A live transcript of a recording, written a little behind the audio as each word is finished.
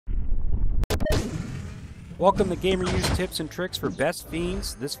Welcome to GamerU's tips and tricks for best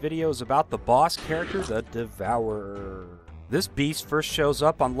fiends. This video is about the boss character, the Devourer. This beast first shows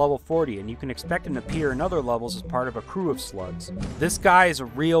up on level 40, and you can expect him to appear in other levels as part of a crew of slugs. This guy is a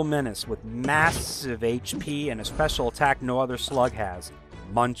real menace with massive HP and a special attack no other slug has.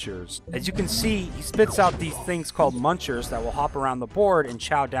 Munchers. As you can see, he spits out these things called munchers that will hop around the board and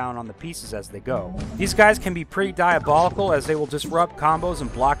chow down on the pieces as they go. These guys can be pretty diabolical as they will disrupt combos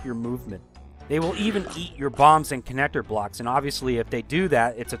and block your movement. They will even eat your bombs and connector blocks, and obviously if they do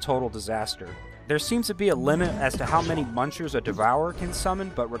that, it's a total disaster. There seems to be a limit as to how many munchers a Devourer can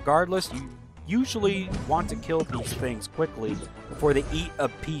summon, but regardless, you usually want to kill these things quickly before they eat a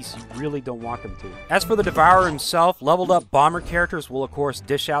piece you really don't want them to. As for the Devourer himself, leveled up bomber characters will of course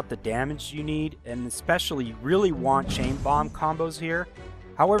dish out the damage you need, and especially you really want chain bomb combos here.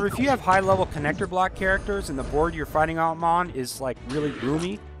 However, if you have high level connector block characters and the board you're fighting them on is like really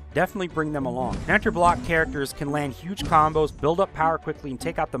roomy, definitely bring them along. Connector block characters can land huge combos, build up power quickly, and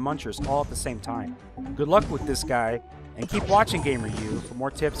take out the munchers all at the same time. Good luck with this guy, and keep watching GamerU for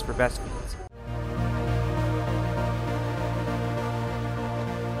more tips for best fiends.